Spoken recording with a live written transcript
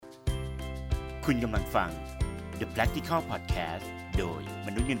คุณกำลังฟัง The Practical Podcast โดยม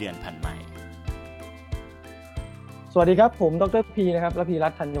นุษย์เงินเดือนพันใหม่สวัสดีครับผมดร.พีนะครับและพีรั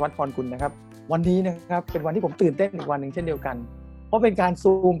ตน์ธัญวัฒน์พรกุลนะครับวันนี้นะครับเป็นวันที่ผมตื่นเต้นอีกวันนึงเช่นเดียวกันเพราะเป็นการ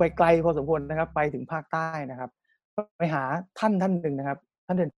ซูมไปไกลพอสมควรนะครับไปถึงภาคใต้นะครับไปหาท่านนึงนะครับ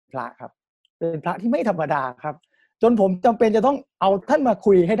ท่านเป็นพระครับเป็นพระที่ไม่ธรรมดาครับจนผมจำเป็นจะต้องเอาท่านมา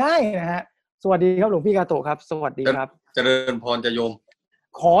คุยให้ได้นะฮะสวัสดีครับหลวงพี่กาโตะครับสวัสดีครับเจริญพรจะโยม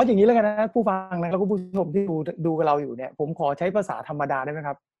ขออย่างนี้แล้วกันนะผู้ฟังแล้วก็ผู้ชมที่ดูกับเราอยู่เนี่ยผมขอใช้ภาษาธรรมดาได้ไหมค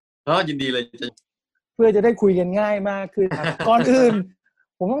รับยินดีเลยเพื่อจะได้คุยกันง่ายมากขึ้นครับ ก่อนอื่น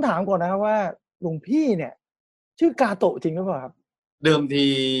ผมต้องถามก่อนนะครับว่าหลวงพี่เนี่ยชื่อกาโตะจริงหรือเปล่าครับเดิมที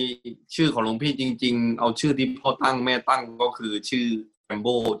ชื่อของหลวงพี่จริงๆเอาชื่อที่พ่อตั้งแม่ตั้งก็คือชื่อแรมโ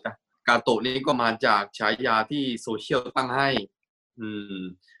บ้จ้ะกาโตะนี้ก็มาจากฉายาที่โซเชียลตั้งให้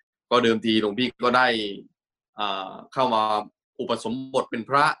ก็เดิมทีหลวงพี่ก็ได้เข้ามาอุปสมบทเป็น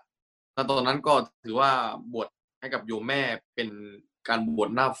พระแล้วตอนนั้นก็ถือว่าบวชให้กับโยมแม่เป็นการบวช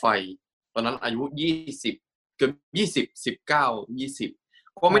หน้าไฟตอนนั้นอายุ20เกือบ20 19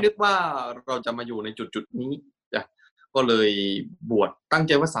 20ก็ไม่นึกว่าเราจะมาอยู่ในจุดนี้จ้ะก็เลยบวชตั้งใ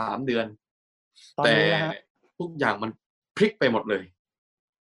จว่า3 เดือนแต่ทุกอย่างมันพลิกไปหมดเลย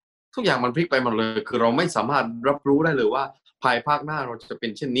ทุกอย่างมันพลิกไปหมดเลยคือเราไม่สามารถรับรู้ได้เลยว่าภายภาคหน้าเราจะเป็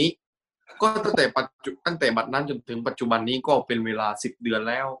นเช่นนี้ก็ตั้งแต่บัดนั้นจนถึงปัจจุบันนี้ก็เป็นเวลา10 เดือน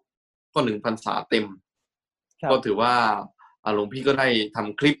แล้วก็1 พรรษาเต็มก็ถือว่าหลวงพี่ก็ได้ท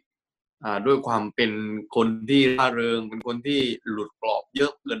ำคลิปด้วยความเป็นคนที่ร่าเริงเป็นคนที่หลุดกรอบเยอ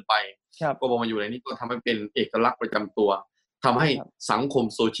ะเกินไปก็พอมาอยู่ในนี้ก็ทำให้เป็นเอกลักษณ์ประจำตัวทำให้สังคม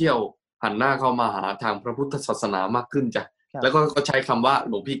โซเชียลหันหน้าเข้ามาหาทางพระพุทธศาสนามากขึ้นจ้ะแล้วก็ใช้คำว่า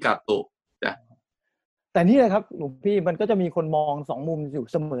หลวงพี่กาโตะจ้ะแต่นี่แหละครับหลวงพี่มันก็จะมีคนมอง2 มุมอยู่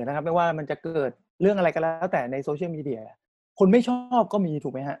เสมอนะครับไม่ว่ามันจะเกิดเรื่องอะไรก็แล้วแต่ในโซเชียลมีเดียคนไม่ชอบก็มีถู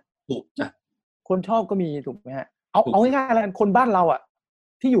กไหมฮะถูกจ้ะคนชอบก็มีถูกไหมฮะเอาง่ายๆแล้วคนบ้านเราอ่ะ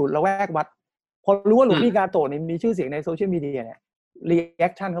ที่อยู่ละแวกวัดพอรู้ว่าหลวงพี่กาโตะนี่มีชื่อเสียงในโซเชียลมีเดียเนี่ยรีแอ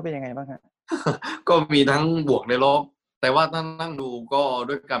คชั่นเขาเป็นยังไงบ้างฮะ ก็มีทั้งบวกในลบแต่ว่าถ้านั่งดูก็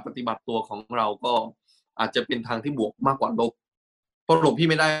ด้วยการปฏิบัติตัวของเราก็อาจจะเป็นทางที่บวกมากกว่าลบเพราะหลวงพี่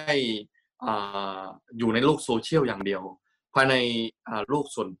ไม่ได้อยู่ในโลกโซเชียลอย่างเดียวภายในโลก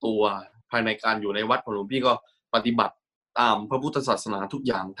ส่วนตัวภายในการอยู่ในวัดของหลวงพี่ก็ปฏิบัติตามพระพุทธศาสนาทุก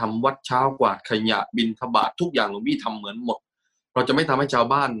อย่างทำวัดเช้ากวาดขยะบิณฑบาตทุกอย่างหลวงพี่ทำเหมือนหมดเราจะไม่ทำให้ชาว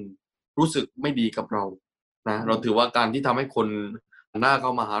บ้านรู้สึกไม่ดีกับเรานะเราถือว่าการที่ทำให้คนหน้าเข้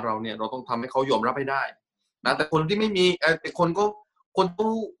ามาหาเราเนี่ยเราต้องทำให้เขายอมรับให้ได้นะแต่คนที่ไม่มีแต่คน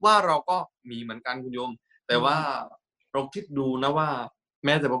รู้ว่าเราก็มีเหมือนกันคุณโยมแต่ว่าเราคิดดูนะว่าแ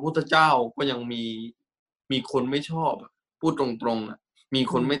ม้แต่พระพุทธเจ้าก็ยังมีคนไม่ชอบพูดตรงๆมี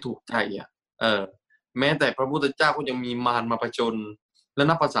คนไม่ถูกใจแม้แต่พระพุทธเจ้าก็ยังมีมารมาประจนแล้ว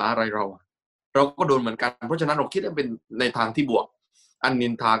นับภาษาอะไรเราก็โดนเหมือนกันเพราะฉะนั้นเราคิดว่าเป็นในทางที่บวกอันนิ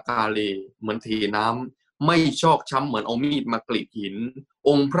นทากาเลเหมือนเทน้ำไม่ชอกช้ำเหมือนเอามีดมากรีดหินอ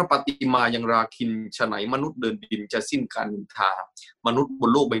งค์พระปฏิมายังราคินฉไหนมนุษย์เดินดินจะสิ้นการนินทามนุษย์บน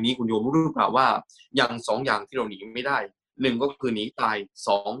โลกใบนี้คุณโยมรู้หรือเปล่าว่าอย่าง2 อย่างที่เราหนีไม่ได้1ก็คือหนีตาย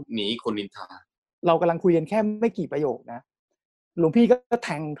2หนีคนนินทาเรากำลังคุยกันแค่ไม่กี่ประโยคนะหลวงพี่ก็แท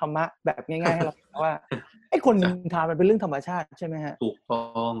งธรรมะแบบง่ายๆให้เราว่าไอ้คนนินทามันเป็นเรื่องธรรมชาติใช่ไหมฮะถูกต้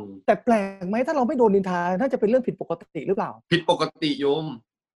องแต่แปลกไหมถ้าเราไม่โดนนินทาน่าจะเป็นเรื่องผิดปกติหรือเปล่าผิดปกติโยม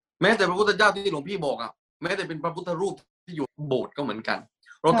แม้แต่พระพุทธเจ้าที่หลวงพี่บอกแม้แต่เป็นพระพุทธรูปที่อยู่โบสถ์ก็เหมือนกัน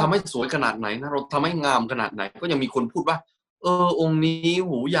เราทำให้สวยขนาดไหนนะเราทำให้งามขนาดไหนก็ยังมีคนพูดว่าองค์นี้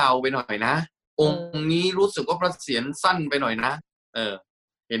หูยาวไปหน่อยนะองค์นี้รู้สึกว่าพระเศียรสั้นไปหน่อยนะ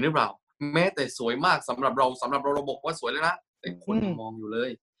เห็นหรือเปล่าแม้แต่สวยมากสำหรับเราเราบอกว่าสวยแล้วนะแต่คนมองอยู่เลย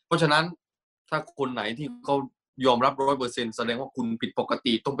เพราะฉะนั้นถ้าคนไหนที่เขายอมรับ 100% แสดงว่าคุณผิดปก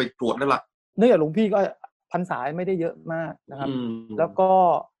ติต้องไปตรวจแล้วล่ะเนื่องจากหลวงพี่ก็พรรษาไม่ได้เยอะมากนะครับแล้วก็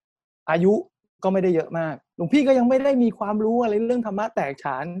อายุก็ไม่ได้เยอะมากหลวงพี่ก็ยังไม่ได้มีความรู้อะไรเรื่องธรรมะแตกฉ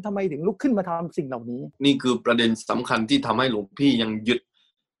านทำไมถึงลุกขึ้นมาทำสิ่งเหล่านี้นี่คือประเด็นสำคัญที่ทำให้หลวงพี่ยังยึด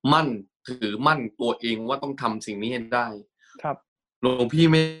มั่นถือมั่นตัวเองว่าต้องทำสิ่งนี้ให้ได้ครับหลวงพี่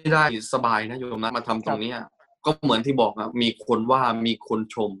ไม่ได้สบายนะโยมนะมาทำตรงนี้ก็เหมือนที่บอกมีคนว่ามีคน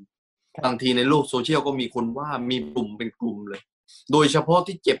ชมบางทีในโลกโซเชียลก็มีคนว่ามีกลุ่มเป็นกลุ่มเลยโดยเฉพาะ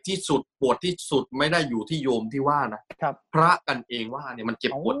ที่เจ็บที่สุดปวดที่สุดไม่ได้อยู่ที่โยมที่ว่านะพระกันเองว่าเนี่ยมันเจ็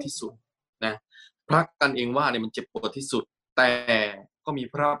บปวดที่สุดนะพระกันเองว่าเนี่ยมันเจ็บปวดที่สุดแต่ก็มี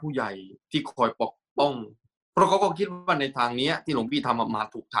พระผู้ใหญ่ที่คอยปกป้องเพราะเขาก็คิดว่าในทางนี้ที่หลวงพี่ทำมา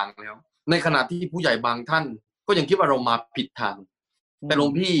ถูกทางแล้วในขณะที่ผู้ใหญ่บางท่านก็ยังคิดว่าเรามาผิดทางแต่หลว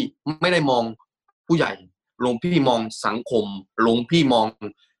งพี่ไม่ได้มองผู้ใหญ่หลวงพี่มองสังคมหลวงพี่มอง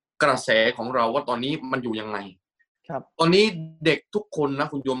กระแสของเราว่าตอนนี้มันอยู่ยังไง ตอนนี้เด็กทุกคนนะ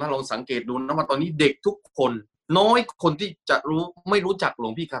คุณโยมถ้าลองสังเกตดูนะว่าตอนนี้เด็กทุกคนน้อยคนที่จะไม่รู้จักหล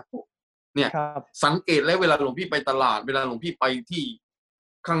วงพี่คาโตะเนี่ยสังเกตแล้วเวลาหลวงพี่ไปตลาดเวลาหลวงพี่ไปที่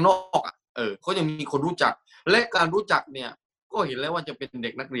ข้างนอกเขายังมีคนรู้จักและการรู้จักเนี่ยก็เห็นแล้วว่าจะเป็นเด็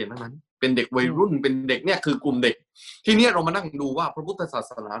กนักเรียนทั้งนั้นเป็นเด็กวัยรุ่นเป็นเด็กเนี่ยคือกลุ่มเด็กทีนี้เรามานั่งดูว่าพระพุทธศา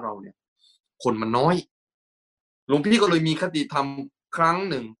สนาเราเนี่ยคนมันน้อยหลวงพี่ก็เลยมีคติธรรมครั้ง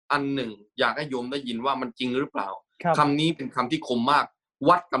หนึ่งอันหนึ่งอยากให้โยมได้ยินว่ามันจริงหรือเปล่าคำนี้เป็นคำที่คมมาก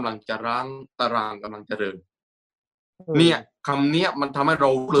วัดกำลังจะร้างตารางกำลังจะเดินเนี่ยคำนี้มันทำให้เรา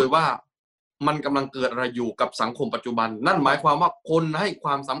เลยว่ามันกำลังเกิดอะไรอยู่กับสังคมปัจจุบันนั่นหมายความว่าคนให้คว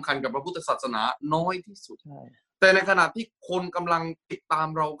ามสำคัญกับพระพุทธศาสนาน้อยที่สุดแต่ในขณะที่คนกำลังติดตาม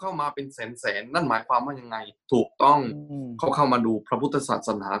เราเข้ามาเป็นแสนนั่นหมายความว่ายังไงถูกต้องเขาเข้ามาดูพระพุทธศาส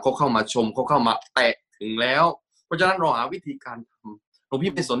นาเขาเข้ามาชมเขาเข้ามาแตะถึงแล้วเพราะฉะนั้นเราหาวิธีการทำหลวง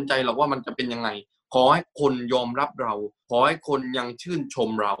พี่ไม่สนใจหรอกว่ามันจะเป็นยังไงขอให้คนยอมรับเราขอให้คนยังชื่นชม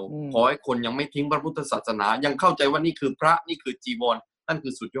เราขอให้คนยังไม่ทิ้งพระพุทธศาสนายังเข้าใจว่านี่คือพระนี่คือจีวรนั่นคื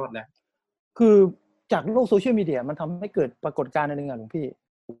อสุดยอดแล้วคือจากโลกโซเชียลมีเดียมันทำให้เกิดปรากฏการณ์นึงอ่ะหลวงพี่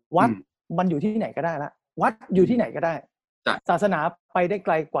วัดมันอยู่ที่ไหนก็ได้ละวัดอยู่ที่ไหนก็ได้ศาสนาไปได้ไก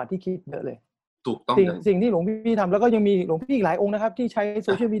ลกว่าที่คิดเยอะเลยถูกต้องสิ่งที่หลวงพี่ทำแล้วก็ยังมีหลวงพี่อีกหลายองค์นะครับที่ใช้โซ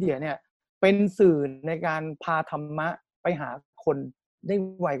เชียลมีเดียเนี่ยเป็นสื่อในการพาธรรมะไปหาคนได้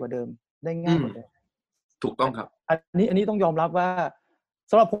ไวกว่าเดิมได้ง่ายกว่าเดิมถูกต้องครับอันนี้ต้องยอมรับว่า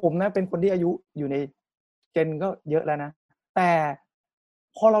สำหรับผมนะเป็นคนที่อายุอยู่ในเจนก็เยอะแล้วนะแต่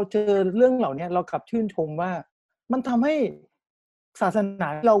พอเราเจอเรื่องเหล่านี้เรากลับชื่นชมว่ามันทำให้ศาสนา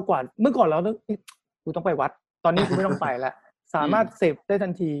เรากว่าเมื่อก่อนเราต้องไปวัดตอนนี้กูไม่ต้องไปแล้วสามารถเสพได้ทั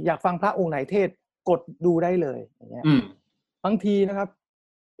นทีอยากฟังพระองค์ไหนเทศกดดูได้เลยอย่างเงี้ยบางทีนะครับ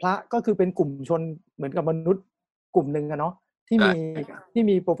พระก็คือเป็นกลุ่มชนเหมือนกับมนุษย์กลุ่มหนึ่งอะเนาะที่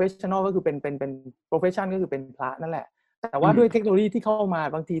มี professional ก็คือเป็น profession ก็คือเป็นพระนั่นแหละแต่ว่าด้วยเทคโนโลยีที่เข้ามา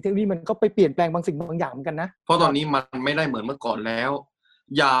บางทีเทคโนโลยีมันก็ไปเปลี่ยนแปลงบางสิ่งบางอย่างเหมือนกันนะเพราะตอนนี้มันไม่ได้เหมือนเมื่อก่อนแล้ว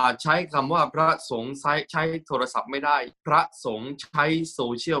อย่าใช้คำว่าพระสงฆ์ใช้โทรศัพท์ไม่ได้พระสงฆ์ใช้โซ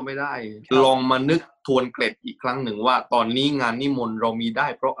เชียลไม่ได้ลองมานึกทวนเกร็ดอีกครั้งหนึ่งว่าตอนนี้งานนิมนต์เรามีได้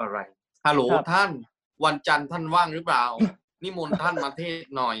เพราะอะไรฮัลโหลท่านวันจันทร์ท่านว่างหรือเปล่านิมนต์ท่านมาเทศ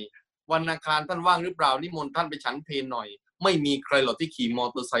หน่อยวันอังคารท่านว่างหรือเปล่านิมนต์ท่านไปฉันเพลหน่อยไม่มีใครหรอกที่ขี่มอ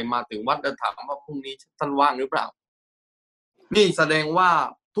เตอร์ไซค์มาถึงวัดแล้วถามว่าพรุ่งนี้ท่านว่างหรือเปล่านี่แสดงว่า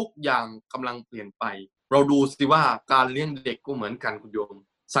ทุกอย่างกำลังเปลี่ยนไปเราดูสิว่าการเลี้ยงเด็กก็เหมือนกันคุณโยม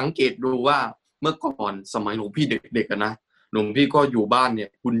สังเกตดูว่าเมื่อก่อนสมัยหลวงพี่เด็กๆนะหลวงพี่ก็อยู่บ้านเนี่ย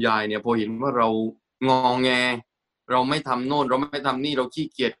คุณยายเนี่ยพอเห็นว่าเรางอแงเราไม่ทำโน่นเราไม่ทำนี่เราขี้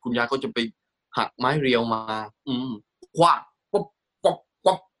เกียจคุณยายก็จะไปหักไม้เรียวมาควักป๊บป๊บ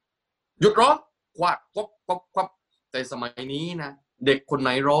ป๊บหยุดร้องควักป๊บป๊บป๊บแต่สมัยนี้นะเด็กคนไหน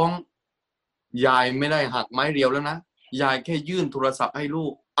ร้องยายไม่ได้หักไม้เรียวแล้วนะยายแค่ยื่นโทรศัพท์ให้ลู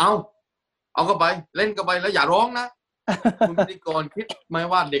กเอาเข้าไปเล่นเข้าไปแล้วอย่าร้องนะคุณพิธีกรคิดไหม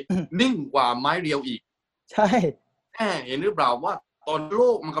ว่าเด็กนิ่งกว่าไม้เรียวอีกใช่เห็นหรือเปล่าว่าตอนโล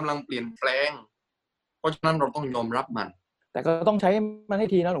กมันกำลังเปลี่ยนแปลงเพราะฉะนั้นเราต้องยอมรับมันแต่ก็ต้องใช้มันให้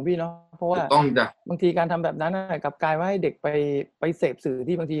ทีนะหลวงพี่เนาะเพราะว่าต้องจ้ะบางทีการทำแบบนั้นกลับกลายว่าให้เด็กไปเสพสื่อ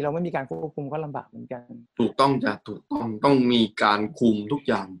ที่บางทีเราไม่มีการควบคุมก็ลำบากเหมือนกันถูกต้องจ้ะถูกต้องมีการคุมทุก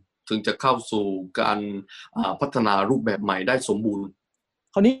อย่างถึงจะเข้าสู่การพัฒนารูปแบบใหม่ได้สมบูรณ์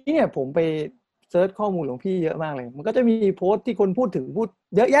คราวนี้เนี่ยผมไปเซิร์ชข้อมูลหลวงพี่เยอะมากเลยมันก็จะมีโพสต์ที่คนพูด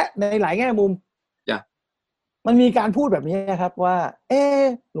เยอะแยะในหลายแง่มุมจ้ะมันมีการพูดแบบนี้ครับว่า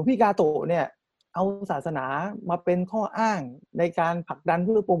หลวงพี่กาโตะเนี่ยเอาศาสนามาเป็นข้ออ้างในการผลักดันเ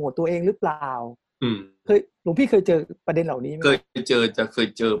พื่อโปรโมตตัวเองหรือเปล่าหลวงพี่เคยเจอประเด็นเหล่านี้ไหมเคยเ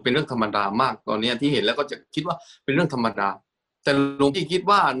จอเป็นเรื่องธรรมดามากตอนนี้ที่เห็นแล้วก็จะคิดว่าเป็นเรื่องธรรมดาแต่หลวงพี่คิด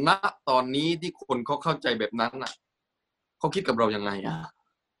ว่าณตอนนี้ที่คนเขาเข้าใจแบบนั้นน่ะเขาคิดกับเรายังไง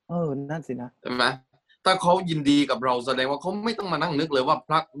นั่นสินะใช่ไหมถ้าเขายินดีกับเราแสดงว่าเขาไม่ต้องมานั่งนึกเลยว่าพ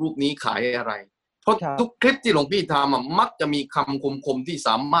ระรูปนี้ขายอะไรเพราะทุกคลิปที่หลวงพี่ทำมักจะมีคำคมที่ส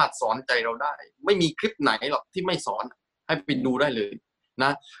ามารถสอนใจเราได้ไม่มีคลิปไหนหรอกที่ไม่สอนให้ไปดูได้เลยน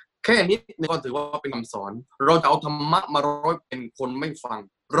ะแค่นิดนึงก็ถือว่าเป็นคำสอนเราจะเอาธรรมะมาร้อยเป็นคนไม่ฟัง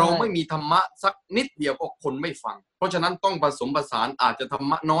เราไม่มีธรรมะสักนิดเดียวก็คนไม่ฟังเพราะฉะนั้นต้องผสมผสานอาจจะธรร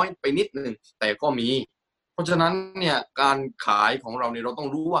มะน้อยไปนิดนึงแต่ก็มีเพราะฉะนั้นเนี่ยการขายของเราเนี่ยเราต้อง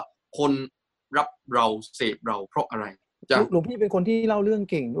รู้ว่าคนรับเราเสพเราเพราะอะไรหลวงพี่เป็นคนที่เล่าเรื่อง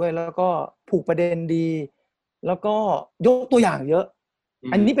เก่งด้วยแล้วก็ผูกประเด็นดีแล้วก็ยกตัวอย่างเยอะ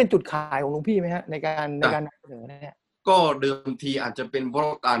อันนี้เป็นจุดขายของหลวงพี่ไหมฮะในการนำเสนอเนี่ยก็เดิมทีอาจจะเป็นเพราะ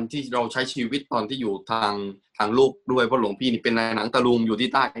การที่เราใช้ชีวิตตอนที่อยู่ทางโลกด้วยเพราะหลวงพี่นี่เป็นนายหนังตะลุงอยู่ที่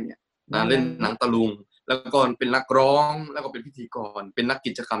ใต้เนี่ยเล่นหนังตะลุง แล้วก็เป็นนักร้องแล้วก็เป็นพิธีกรเป็นนัก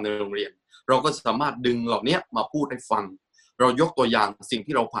กิจกรรมในโรงเรียนเราก็สามารถดึงเหล่านี้มาพูดให้ฟังเรายกตัวอย่างสิ่ง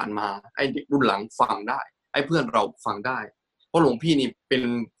ที่เราผ่านมาให้เด็กรุ่นหลังฟังได้ให้เพื่อนเราฟังได้เพราะหลวงพี่นี่เป็น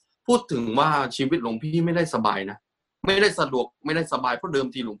พูดถึงว่าชีวิตหลวงพี่ไม่ได้สบายนะไม่ได้สะดวกไม่ได้สบายเพราะเดิม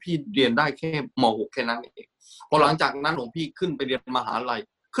ทีหลวงพี่เรียนได้แค่ม.6 แค่นั้นเองพอหลังจากนั้นหลวงพี่ขึ้นไปเรียนมหาลัย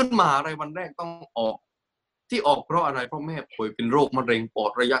ขึ้นมหาลัยวันแรกต้องออกที่ออกเพราะอะไรเพราะแม่ป่วยเป็นโรคมะเร็งปอ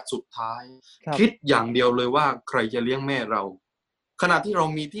ดระยะสุดท้ายคิดอย่างเดียวเลยว่าใครจะเลี้ยงแม่เราขณะที่เรา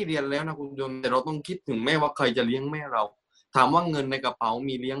มีที่เรียนแล้วนะคุณโยมแต่เราต้องคิดถึงแม่ว่าใครจะเลี้ยงแม่เราถามว่าเงินในกระเป๋า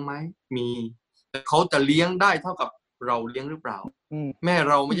มีเลี้ยงไหมมีแต่เขาจะเลี้ยงได้เท่ากับเราเลี้ยงหรือเปล่าแม่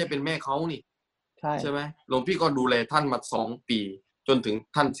เราไม่ใช่เป็นแม่เขานี่ใช่ไหมหลวงพี่ก็ดูแลท่านมา2 ปีจนถึง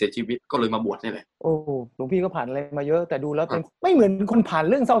ท่านเสียชีวิตก็เลยมาบวชนี่แหละโอ้หลวงพี่ก็ผ่านอะไรมาเยอะแต่ดูแล้วเป็นไม่เหมือนคนผ่าน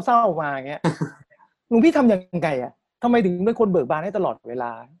เรื่องเศร้าๆมาอย่างเงี้ยหลวงพี่ทำยังไงอ่ะทำไมถึงเป็นคนเบิกบานให้ตลอดเวล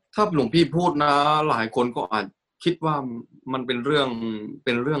าถ้าหลวงพี่พูดนะหลายคนก็อาจคิดว่ามันเป็นเรื่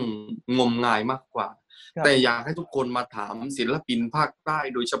องงมงายมากกว่าแต่อยากให้ทุกคนมาถามศิลปินภาคใต้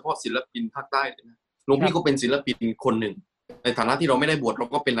โดยเฉพาะศิลปินภาคใต้เลยนะหลวงพี่ก็เป็นศิลปินคนหนึ่งในฐานะที่เราไม่ได้บวชเรา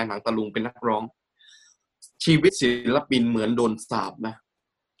ก็เป็นนายหนังตะลุงเป็นนักร้องชีวิตศิลปินเหมือนโดนสาปนะ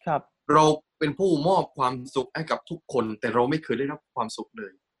ครับเราเป็นผู้มอบความสุขให้กับทุกคนแต่เราไม่เคยได้รับความสุขเล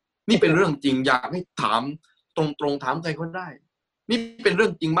ยนี่เป็นเรื่องจริงอยากให้ถามตรงๆถามใครก็ได้นี่เป็นเรื่อ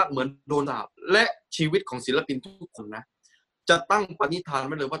งจริงมากเหมือนโดนสาปและชีวิตของศิลปินทุกคนนะจะตั้งปณิธานไ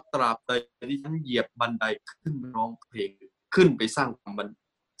ว้เลยว่าตราบใดที่ฉันเหยียบบันไดขึ้นร้องเพลงขึ้นไปสร้างความ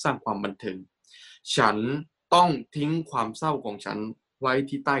บันเทิงฉันต้องทิ้งความเศร้าของฉันไว้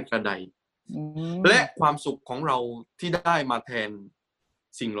ที่ใต้กระไดและความสุขของเราที่ได้มาแทน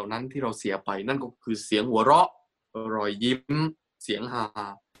สิ่งเหล่านั้นที่เราเสียไปนั่นก็คือเสียงหัวเราะรอยยิ้มเสียงฮา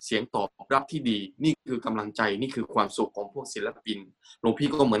เสียงตอบรับที่ดีนี่คือกำลังใจนี่คือความสุขของพวกศิลปินหลวงพี่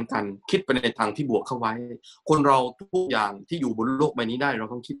ก็เหมือนกันคิดไปในทางที่บวกเข้าไว้คนเราทุกอย่างที่อยู่บนโลกใบนี้ได้เรา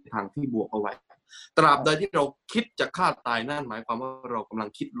ต้องคิดในทางที่บวกเอาไว้ตราบใดที่เราคิดจะฆ่าตายนั่นหมายความว่าเรากำลัง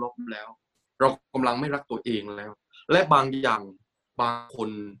คิดลบแล้วเรากำลังไม่รักตัวเองแล้วและบางอย่างบางคน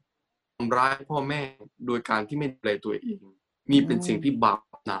ทำร้ายพ่อแม่โดยการที่ไม่ดูแลตัวเองนี่เป็นสิ่งที่บาป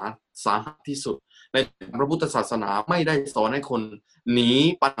หนาสาหัสที่สุดในพระพุทธศาสนาไม่ได้สอนให้คนหนี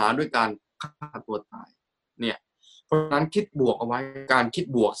ปัญหาด้วยการฆ่าตัวตายเนี่ยเพราะฉะนั้นคิดบวกเอาไว้การคิด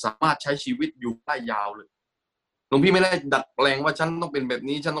บวกสามารถใช้ชีวิตอยู่ได้ยาวเลยหลวงพี่ไม่ได้ดัดแปลงว่าฉันต้องเป็นแบบ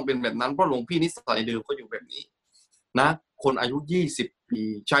นี้ฉันต้องเป็นแบบนั้นเพราะหลวงพี่นิสัยเดิมก็อยู่แบบนี้นะคนอายุ20 ปี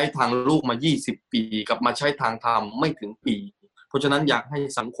ใช้ทางโลกมา20 ปีกับมาใช้ทางธรรมไม่ถึงปีเพราะฉะนั้นอยากให้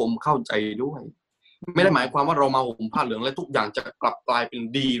สังคมเข้าใจด้วยไม่ได้หมายความว่าเรามาห่มผ้าเหลืองและทุกอย่างจะกลับกลายเป็น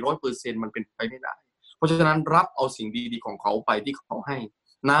ดี 100% มันเป็นไปไม่ได้เพราะฉะนั้นรับเอาสิ่งดีๆของเขาไปที่เขาให้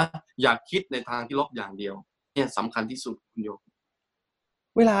นะอย่าคิดในทางที่ลบอย่างเดียวเนี่ยสำคัญที่สุดคุณโยม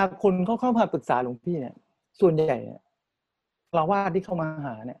เวลาคนเขาเข้ามาปรึกษาหลวงพี่เนี่ยส่วนใหญ่เนี่ยเราว่าที่เข้ามาห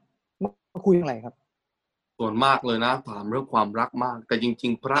าเนี่ยมาคุยอะไรครับส่วนมากเลยนะถามเรื่องความรักมากแต่จริ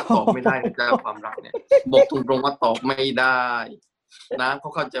งๆพระตอบไม่ได้แต่ความรักเนี่ยบอกตรงๆว่าตอบไม่ได้นะเขา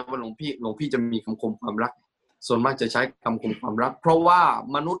เข้าใจว่าหลวงพี่จะมีคำคมความรักส่วนมากจะใช้คำคมความรักเพราะว่า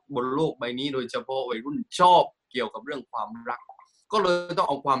มนุษย์บนโลกใบนี้โดยเฉพาะวัยรุ่นชอบเกี่ยวกับเรื่องความรักก็เลยต้องเ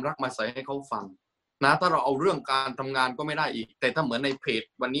อาความรักมาใส่ให้เขาฟังนะถ้าเราเอาเรื่องการทำงานก็ไม่ได้อีกแต่ถ้าเหมือนในเพจ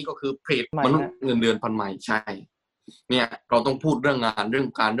วันนี้ก็คือเพจมนุษย์เงินเดือนพันใหม่ใช่เนี่ยเราต้องพูดเรื่องงานเรื่อง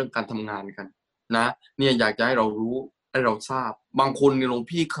การทำงานกันนะเนี่ยอยากจะให้เรารู้ให้เราทราบบางคนเนี่ยหลวง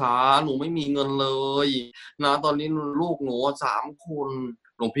พี่ขาหนูไม่มีเงินเลยนะตอนนี้ลูกหนู3 คน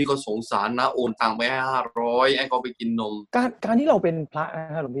หลวงพี่ก็สงสารนะโอนตังไป500ให้เขาไปกินนมการที่เราเป็นพระน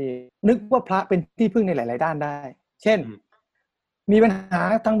ะครับหลวงพี่นึกว่าพระเป็นที่พึ่งในหลายๆด้านได้เช่นมีปัญหา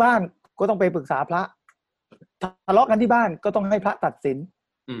ทั้งบ้านก็ต้องไปปรึกษาพระทะเลาะกันที่บ้านก็ต้องให้พระตัดสิน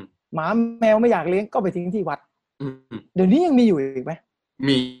หมาแมวไม่อยากเลี้ยงก็ไปทิ้งที่วัดเดี๋ยวนี้ยังมีอยู่อีกไหม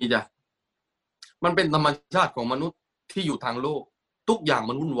มีจ้ะมันเป็นธรรมชาติของมนุษย์ที่อยู่ทางโลกทุกอย่าง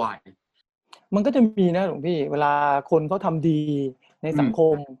มันวุ่นวายมันก็จะมีนะหลวงพี่เวลาคนเขาทำดีในสังค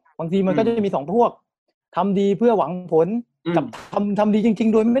มบางทีมันก็จะมี2 พวกทำดีเพื่อหวังผลกับทำดีจริง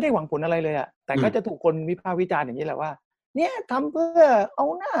ๆโดยไม่ได้หวังผลอะไรเลยอ่ะแต่ก็จะถูกคนวิพากษ์วิจารณ์อย่างนี้แหละว่าเนี่ยทำเพื่อเอา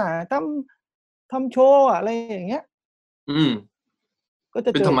หน้าทำโชว์อะไรอย่างเงี้ยก็จะ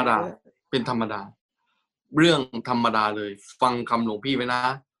เป็นธรรมดาเรื่องธรรมดาเลยฟังคำหลวงพี่ไว้นะ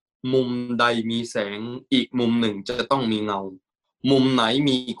มุมใดมีแสงอีกมุมหนึ่งจะต้องมีเงามุมไหน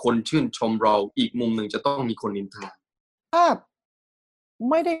มีคนชื่นชมเราอีกมุมหนึ่งจะต้องมีคนนินทาถ้า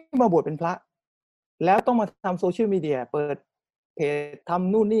ไม่ได้มาบวชเป็นพระแล้วต้องมาทำโซเชียลมีเดียเปิดเพจท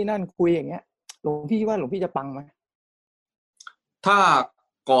ำนู่นนี่นั่นคุยอย่างเงี้ยหลวงพี่ว่าหลวงพี่จะปังไหมถ้า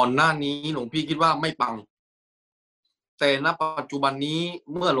ก่อนหน้านี้หลวงพี่คิดว่าไม่ปัง แต่ณปัจจุบันนี้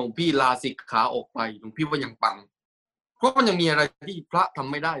เมื่อหลวงพี่ลาสิกขาออกไปหลวงพี่ว่ายังปังเพราะมันยังมีอะไรที่พระท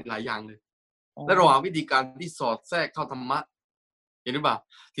ำไม่ได้หลายอย่างเลยและเราหาวิธีการที่สอดแทรกเข้าธรรมะเห็นหรือเปล่า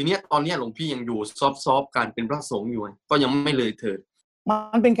ทีนี้ตอนนี้หลวงพี่ยังอยู่ซอฟการเป็นพระสงฆ์อยู่ก็ยังไม่เลยเถิด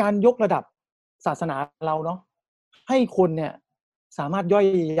มันเป็นการยกระดับศาสนาเราเนาะให้คนเนี่ยสามารถย่อย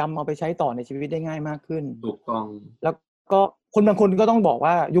ยำเอาไปใช้ต่อในชีวิตได้ง่ายมากขึ้นถูกต้องแล้วก็คนบางคนก็ต้องบอก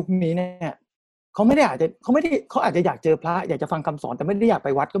ว่ายุคนี้เนี่ยเขาอาจจะอยากเจอพระอยากจะฟังคำสอนแต่ไม่ได้อยากไป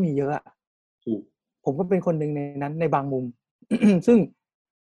วัดก็มีเยอะถูกผมก็เป็นคนหนึ่งในนั้นในบางมุม ซึ่ง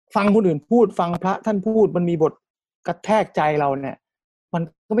ฟังคนอื่นพูดฟังพระท่านพูดมันมีบทกระแทกใจเราเนี่ยมัน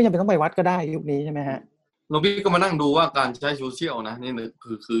ก็ไม่จำเป็นต้องไปวัดก็ได้ยุคนี้ใช่ไหมฮะหลวงพี่ก็มานั่งดูว่าการใช้โซเชียลนะนี่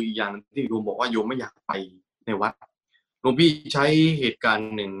คืออีกอย่างที่โยมบอกว่าโยมไม่อยากไปในวัดหลวงพี่ใช้เหตุการ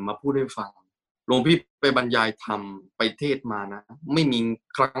ณ์หนึ่งมาพูดให้ฟังหลวงพี่ไปบรรยายธรรมไปเทศมานะไม่มี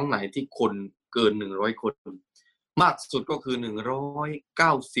ครั้งไหนที่คนเกิน100 คนมากสุดก็คือ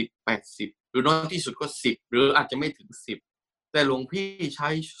190 80หรือน้อยที่สุดก็10หรืออาจจะไม่ถึง10แต่หลวงพี่ใช้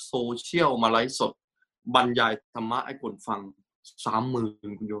โซเชียลมาไลฟ์สดบรรยายธรรมะให้คนฟัง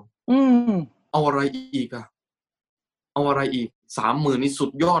 30,000 คุณโยมเอาอะไรอีกอะเอาอะไรอีก 30,000 นี่สุ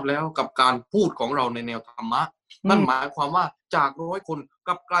ดยอดแล้วกับการพูดของเราในแนวธรรมะนั่นหมายความว่าจาก100 คนก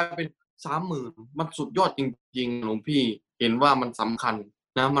ลับกลายเป็น 30,000 มันสุดยอดจริงๆหลวงพี่เห็นว่ามันสำคัญ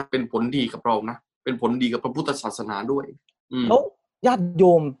นะมันเป็นผลดีกับเรานะเป็นผลดีกับพระพุทธศาสนาด้วยแล้วญาติโย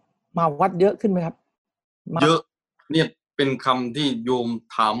มมาวัดเยอะขึ้นไหมครับเยอะเนี่ยเป็นคำที่โยม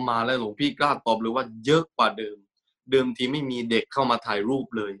ถามมาแล้วหลวงพี่กล้าตอบเลยว่าเยอะกว่าเดิมที่ไม่มีเด็กเข้ามาถ่ายรูป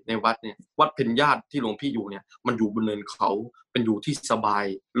เลยในวัดเนี่ยวัดเพ็ญญาติที่หลวงพี่อยู่เนี่ยมันอยู่บนเนินเขาเป็นอยู่ที่สบาย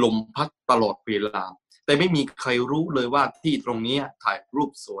ลมพัดตลอดเวลาแต่ไม่มีใครรู้เลยว่าที่ตรงนี้ถ่ายรู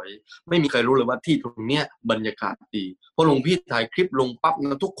ปสวยไม่มีใครรู้เลยว่าที่ตรงนี้บรรยากาศดีพอหลวงพี่ถ่ายคลิปลงปั๊บ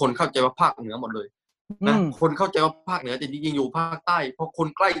นะทุกคนเข้าใจว่าภาคเหนือหมดเลยนะคนเข้าใจว่าภาคเหนือแต่จริงๆอยู่ภาคใต้พอคน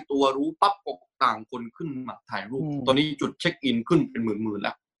ใกล้ตัวรู้ปั๊บก็ต่างคนขึ้นมาถ่ายรูปตอนนี้จุดเช็คอินขึ้นเป็นหมื่นๆแ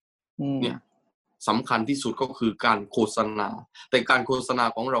ล้วเนี่ยสำคัญที่สุดก็คือการโฆษณาแต่การโฆษณา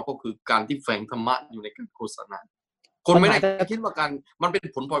ของเราก็คือการที่แฝงธรรมะอยู่ในการโฆษณาคนไม่ได้คิดว่าการมันเป็น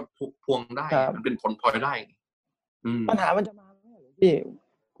ผลพวงได้มันเป็นผลพลอยได้ปัญหามันจะมาหลวงพี่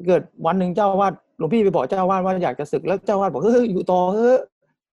เกิดวันหนึ่งเจ้าวาดหลวงพี่ไปบอกเจ้าวาดว่าอยากจะศึกแล้วเจ้าวาดบอกเฮ้ยอยู่ต่อเฮ้ย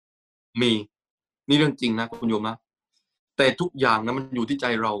มีนี่เรื่องจริงนะคุณโยมนะแต่ทุกอย่างนะมันอยู่ที่ใจ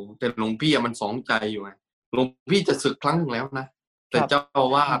เราแต่หลวงพี่มันสองใจอยู่ไงหลวงพี่จะศึกครั้งนึงแล้วนะแต่เจ้า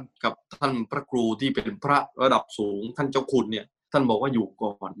วาดกับท่านพระครูที่เป็นพระระดับสูงท่านเจ้าคุณเนี่ยท่านบอกว่าอยู่ก่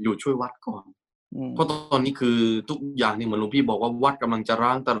อนอยู่ช่วยวัดก่อนเพราะตอนนี้คือทุกอย่างนี่เหมือนหลวงพี่บอกว่าวัดกำลังจะร้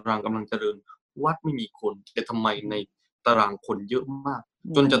างตารางกำลังจะเดินวัดไม่มีคนแต่ทำไมในตารางคนเยอะมาก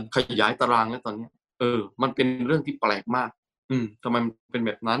จนจะขยายตารางแล้วตอนนี้มันเป็นเรื่องที่แปลกมากทำไมมันเป็นแ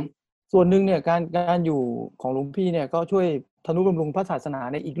บบนั้นส่วนหนึ่งเนี่ยการอยู่ของหลวงพี่เนี่ยก็ช่วยทนุบำรุงพระศาสนา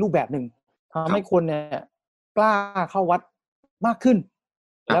ในอีกรูปแบบหนึ่งทำให้คนเนี่ยกล้าเข้าวัดมากขึ้น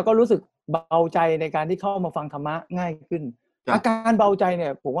แล้วก็รู้สึกเบาใจในการที่เข้ามาฟังธรรมะง่ายขึ้นอาการเบาใจเนี่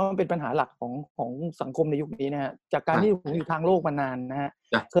ยผมว่ามันเป็นปัญหาหลักของสังคมในยุคนี้นะฮะจากการที่ผมอยู่ทางโลกมานานนะฮะ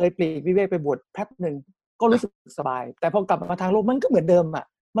เคยปลีกวิเวกไปบวชแป๊บนึงก็รู้สึกสบายแต่พอกลับมาทางโลกมันก็เหมือนเดิมอ่ะ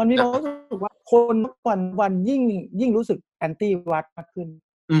มันมีความรู้สึกว่าคนวันยิ่งรู้สึกแอนตี้วัดมากขึ้น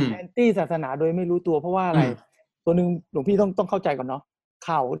แอนตี้ศาสนาโดยไม่รู้ตัวเพราะว่าอะไรตัวนึงหลวงพี่ต้องเข้าใจก่อนเนาะ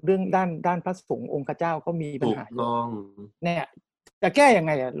ข่าวเรื่องด้านพระสงฆ์องค์เจ้าก็มีปัญหาอยู่เนี่ยจะแก้ยังไ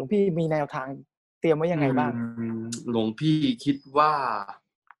งอ่ะหลวงพี่มีแนวทางเตรียมไว้ยังไงบ้างหลวงพี่คิดว่า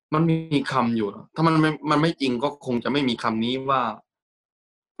มันมีคำอยู่ถ้ามันไม่จริงก็คงจะไม่มีคำนี้ว่า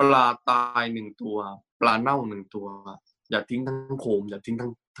ปลาตาย1 ตัวปลาเน่า1 ตัวอย่าทิ้งทั้งโขมอย่าทิ้ง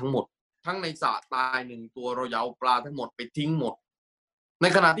ทั้งหมดทั้งในสระตาย1 ตัวเราอย่าเอาปลาทั้งหมดไปทิ้งหมดใน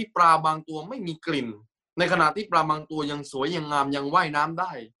ขณะที่ปลาบางตัวไม่มีกลิ่นในขณะที่ปลาบางตัวยังสวยยังงามยังว่ายน้ำไ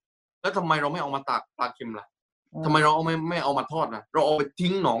ด้แล้วทำไมเราไม่เอามาตากปลาเค็มล่ะทำไมเราไม่เอามาทอดล่ะเราเอาไปทิ้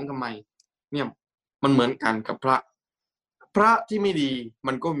งหนองทำไมเนี่ยมันเหมือนกันกับพระที่ไม่ดี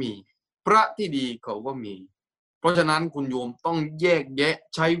มันก็มีพระที่ดีเขาก็มีเพราะฉะนั้นคุณโยมต้องแยกแยะ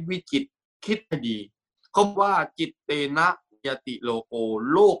ใช้วิจิตรคิดให้ดีคำว่าจิตเตนะยติโลโก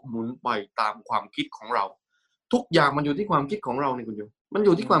โลกหมุนไปตามความคิดของเราทุกอย่างมันอยู่ที่ความคิดของเราเนี่ยคุณโยมมันอ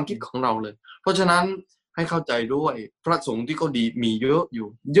ยู่ที่ความคิดของเราเลยเพราะฉะนั้นให้เข้าใจด้วยพระสงฆ์ที่เขาดีมีเยอะอยู่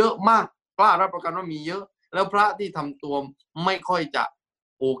เยอะมากกล้ารับประกันว่ามีเยอะแล้วพระที่ทำตัวไม่ค่อยจะ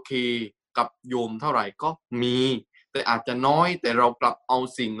โอเคกับโยมเท่าไหร่ก็มีแต่อาจจะน้อยแต่เรากลับเอา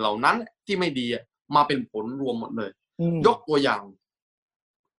สิ่งเหล่านั้นที่ไม่ดีมาเป็นผลรวมหมดเลยยกตัวอย่าง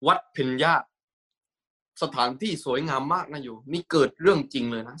วัดเพ็ญญาติ สถานที่สวยงามมากนะโยมนี่เกิดเรื่องจริง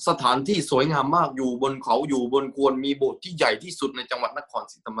เลยนะสถานที่สวยงามมากอยู่บนเขาอยู่บนกวนมีโบสถ์ที่ใหญ่ที่สุดในจังหวัดนคร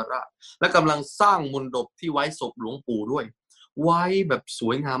ศรีธรรมราชและกำลังสร้างมณฑปที่ไว้ศพหลวงปู่ด้วยไว้แบบส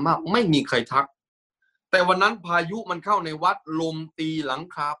วยงามมากไม่มีใครทักแต่วันนั้นพายุมันเข้าในวัดลมตีหลัง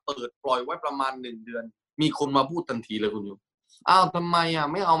คาเปิดปล่อยไว้ประมาณ1 เดือนมีคนมาพูดทันทีเลยคุณโยมอ้าวทำไม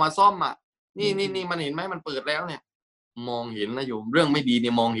ไม่เอามาซ่อมนี่มันเห็นไหมมันเปิดแล้วเนี่ยมองเห็นนะโยมเรื่องไม่ดีเ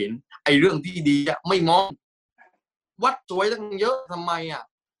นี่ยมองเห็นไอ้เรื่องที่ดีไม่มองวัดสวยตั้งเยอะทำไม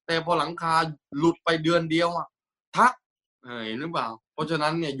แต่พอหลังคาหลุดไปเดือนเดียวทักเห็นหรือเปล่าเพราะฉะนั้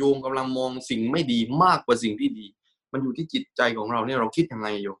นเนี่ยโยมกำลังมองสิ่งไม่ดีมากกว่าสิ่งที่ดีมันอยู่ที่จิตใจของเราเนี่ยเราคิดยังไง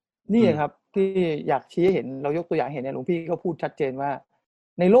โยมนี่ครับที่อยากชี้ให้เห็นเรายกตัวอย่างเห็นเนี่ยหลวงพี่ก็พูดชัดเจนว่า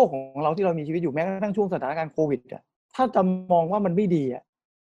ในโลกของเราที่เรามีชีวิตอยู่แม้กระทั่งช่วงสถานการณ์โควิดถ้าจะมองว่ามันไม่ดี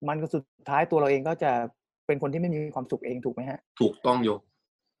มันก็สุดท้ายตัวเราเองก็จะเป็นคนที่ไม่มีความสุขเองถูกไหมฮะถูกต้องโยม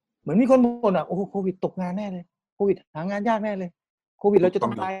เหมือนมีคนบ่นโอ้โหโควิดตกงานแน่เลยโควิดหางานยากแน่เลยโควิดเราจะต้อ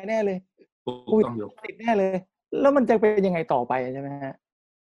งตายแน่เลยโควิดติดแน่เลยแล้วมันจะเป็นยังไงต่อไปใช่ไหมฮะ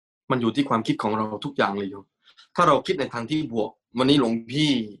มันอยู่ที่ความคิดของเราทุกอย่างเลยโยมถ้าเราคิดในทางที่บวกวันนี้หลวง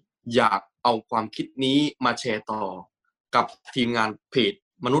พี่อยากเอาความคิดนี้มาแชร์ต่อกับทีมงานเพจ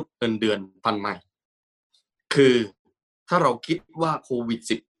มนุษย์เงินเดือนพันใหม่คือถ้าเราคิดว่าโควิด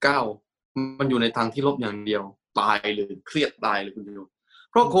-19 มันอยู่ในทางที่ลบอย่างเดียวตายเลยเครียดตายเลยคุณโยม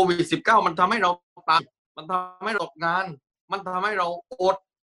เพราะโควิด-19 มันทำให้เราตายมันทำให้เราตกงานมันทำให้เราอด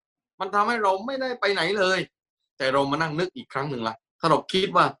มันทำให้เราไม่ได้ไปไหนเลยแต่เรามานั่งนึกอีกครั้งหนึ่งละถ้าเราคิด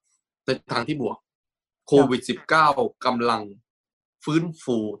ว่าในทางที่บวกโควิด-19 กำลังฟื้น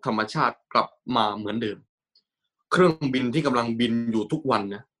ฟูธรรมชาติกลับมาเหมือนเดิมเครื่องบินที่กำลังบินอยู่ทุกวัน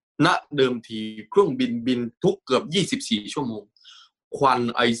นะณเดิมทีเครื่องบินทุกเกือบ24 ชั่วโมงควัน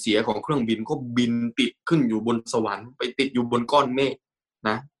ไอเสียของเครื่องบินก็บินติดขึ้นอยู่บนสวรรค์ไปติดอยู่บนก้อนเมฆน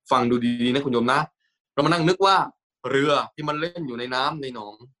ะฟังดูดีๆนะคุณโยมนะเรามานั่งนึกว่าเรือที่มันเล่นอยู่ในน้ำในหนอ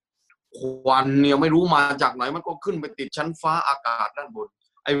งควันเนี่ยไม่รู้มาจากไหนมันก็ขึ้นไปติดชั้นฟ้าอากาศด้านบน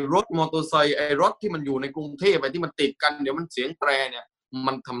ไอ้รถมอเตอร์ไซค์ไอ้รถที่มันอยู่ในกรุงเทพไอ้ที่มันติดกันเดี๋ยวมันเสียงแตรเนี่ย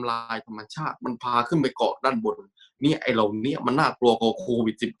มันทำลายธรรมชาติมันพาขึ้นไปเกาะด้านบนนี่ไอ้เราเนี่ยมันน่ากลัวกว่าโค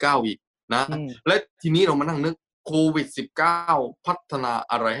วิด-19 อีกนะและทีนี้เรามานั่งนึกโควิด-19 พัฒนา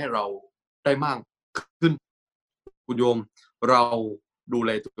อะไรให้เราได้มากขึ้นคุณโยมเราดูแล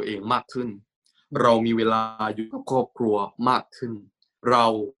ตัวเองมากขึ้นเรามีเวลาอยู่กับครอบครัวมากขึ้นเรา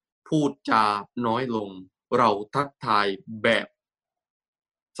พูดจาน้อยลงเราทักทายแบบ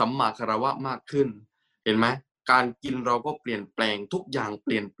สัมมาคารวะมากขึ้นเห็นไหมการกินเราก็เปลี่ยนแปลงทุกอย่างเป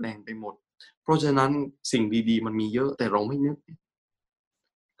ลี่ยนแปลงไปหมดเพราะฉะนั้นสิ่งดีๆมันมีเยอะแต่เราไม่นึก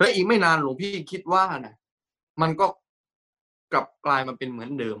และอีกไม่นานหลวงพี่คิดว่านะมันก็กลับกลายมาเป็นเหมือ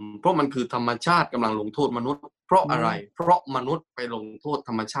นเดิมเพราะมันคือธรรมชาติกำลังลงโทษมนุษย์เพราะอะไรเพราะมนุษย์ไปลงโทษธ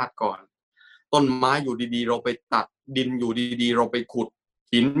รรมชาติก่อนต้นไม้อยู่ดีๆเราไปตัดดินอยู่ดีๆเราไปขุด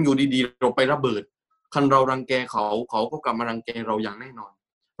หินอยู่ดีๆเราไประเบิดคันเรารังแกเขาก็กลับมารังแกเราอย่างแน่นอน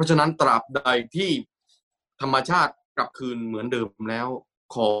เพราะฉะนั้นตราบใดที่ธรรมชาติกลับคืนเหมือนเดิมแล้ว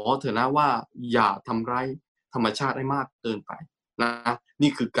ขอเถอะนะว่าอย่าทำร้ายธรรมชาติให้มากเกินไปนะนี่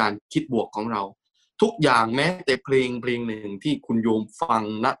คือการคิดบวกของเราทุกอย่างแม้แต่เพลงหนึ่งที่คุณโยมฟัง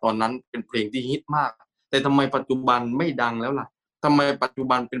ณตอนนั้นเป็นเพลงที่ฮิตมากแต่ทำไมปัจจุบันไม่ดังแล้วล่ะทำไมปัจจุ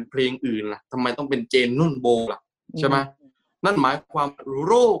บันเป็นเพลงอื่นล่ะทำไมต้องเป็นเจนนุ่นโบล่ะใช่ไหมนั่นหมายความ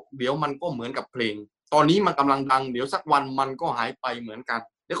โรคเดี๋ยวมันก็เหมือนกับเพลงตอนนี้มันกำลังดังเดี๋ยวสักวันมันก็หายไปเหมือนกัน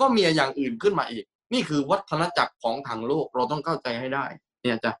เดี๋ยวก็มีอย่างอื่นขึ้นมาอีกนี่คือวัฒนจักรของทางโลกเราต้องเข้าใจให้ได้เ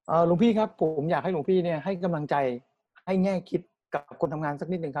นี่ยจ้ะหลวงพี่ครับผมอยากให้หลวงพี่เนี่ยให้กำลังใจให้แง่คิดกับคนทำงานสัก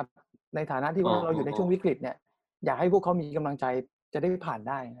นิดนึงครับในฐานะที่ว่าเราอยู่ในช่วงวิกฤตเนี่ยอยากให้พวกเขามีกำลังใจจะได้ผ่าน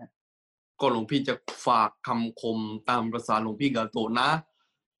ได้นะก็หลวงพี่จะฝากคำคมตามภาษาหลวงพี่กาโตนะ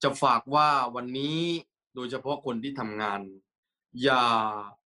จะฝากว่าวันนี้โดยเฉพาะคนที่ทำงานอย่า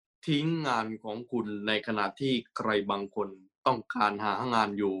ทิ้งงานของคุณในขณะที่ใครบางคนต้องการหางาน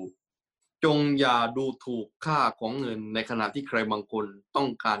อยู่จงอย่าดูถูกค่าของเงินในขณะที่ใครบางคนต้อง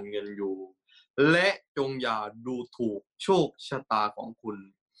การเงินอยู่และจงอย่าดูถูกโชคชะตาของคุณ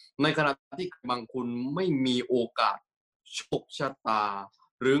ในขณะที่บางคนไม่มีโอกาสโชคชะตา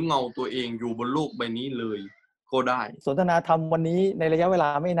หรือเงาตัวเองอยู่บนโลกใบนี้เลยก็ได้สนทนาธรรมวันนี้ในระยะเวลา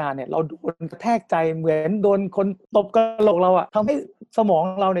ไม่นานเนี่ยเราโดนกระแทกใจเหมือนโดนคนตบกระโหลกเราทำให้สมอง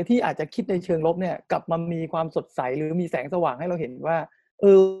เราในที่อาจจะคิดในเชิงลบเนี่ยกลับมามีความสดใสหรือมีแสงสว่างให้เราเห็นว่า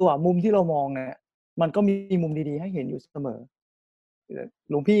ว่ะมุมที่เรามองเนี่ยมันก็มีมุมดีๆให้เห็นอยู่เสมอ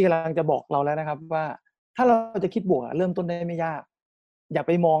หลวงพี่กำลังจะบอกเราแล้วนะครับว่าถ้าเราจะคิดบวกเริ่มต้นได้ไม่ยากอย่าไ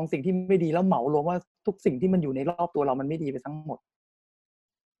ปมองสิ่งที่ไม่ดีแล้วเหมารวมว่าทุกสิ่งที่มันอยู่ในรอบตัวเรามันไม่ดีไปทั้งหมด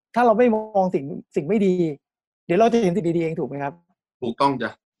ถ้าเราไม่มองสิ่งไม่ดีเดี๋ยวเราจะเห็นสิ่งดีๆเองถูกไหมครับถูกต้องจ้ะ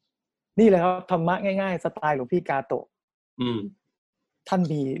นี่เลยครับธรรมะง่ายๆสไตล์หลวงพี่กาโตะท่าน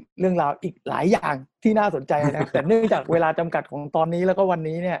มีเรื่องราวอีกหลายอย่างที่น่าสนใจนะแต่เนื่องจากเวลาจำกัดของตอนนี้แล้วก็วัน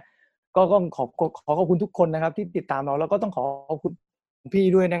นี้เนี่ยก็ต้องขอบคุณทุกคนนะครับที่ติดตามเราแล้วก็ต้องขอบคุณพี่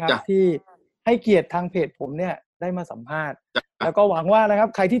ด้วยนะครับที่ให้เกียรติทางเพจผมเนี่ยได้มาสัมภาษณ์แล้วก็หวังว่านะครับ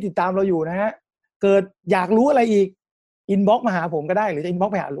ใครที่ติดตามเราอยู่นะฮะเกิดอยากรู้อะไรอีกอินบ็อกซ์มาหาผมก็ได้หรือจะอินบ็อก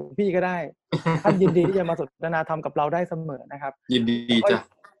ซ์ไปหาหลวงพี่ก็ได้ท่านยินดีที่จะมาสนทนาธรรมกับเราได้เสมอนะครับยินดีจ้ะ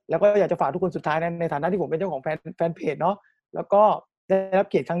แล้วก็อยากจะฝากทุกคนสุดท้ายในฐานะที่ผมเป็นเจ้าของแฟนเพจเนาะแล้วก็ได้รับ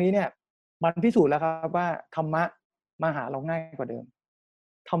เกียรติครั้งนี้เนี่ยมันพิสูจน์แล้วครับว่าธรรมะมาหาเราง่ายกว่าเดิม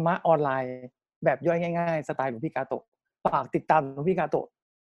ธรรมะออนไลน์แบบย่อยง่ายๆสไตล์หลวงพี่กาโตะฝากติดตามหลวงพี่กาโตะ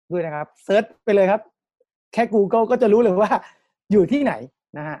ด้วยนะครับเซิร์ชไปเลยครับแค่ Google ก็จะรู้เลยว่าอยู่ที่ไหน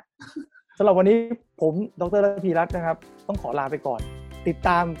นะฮะสำหรับวันนี้ผมดร.ระพีรัตน์นะครับต้องขอลาไปก่อนติดต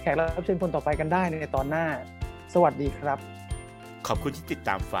ามแขกรับเชิญคนต่อไปกันได้ในตอนหน้าสวัสดีครับขอบคุณที่ติดต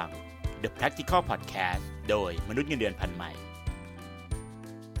ามฟัง The Practical Podcast โดยมนุษย์เงินเดือนพันใหม่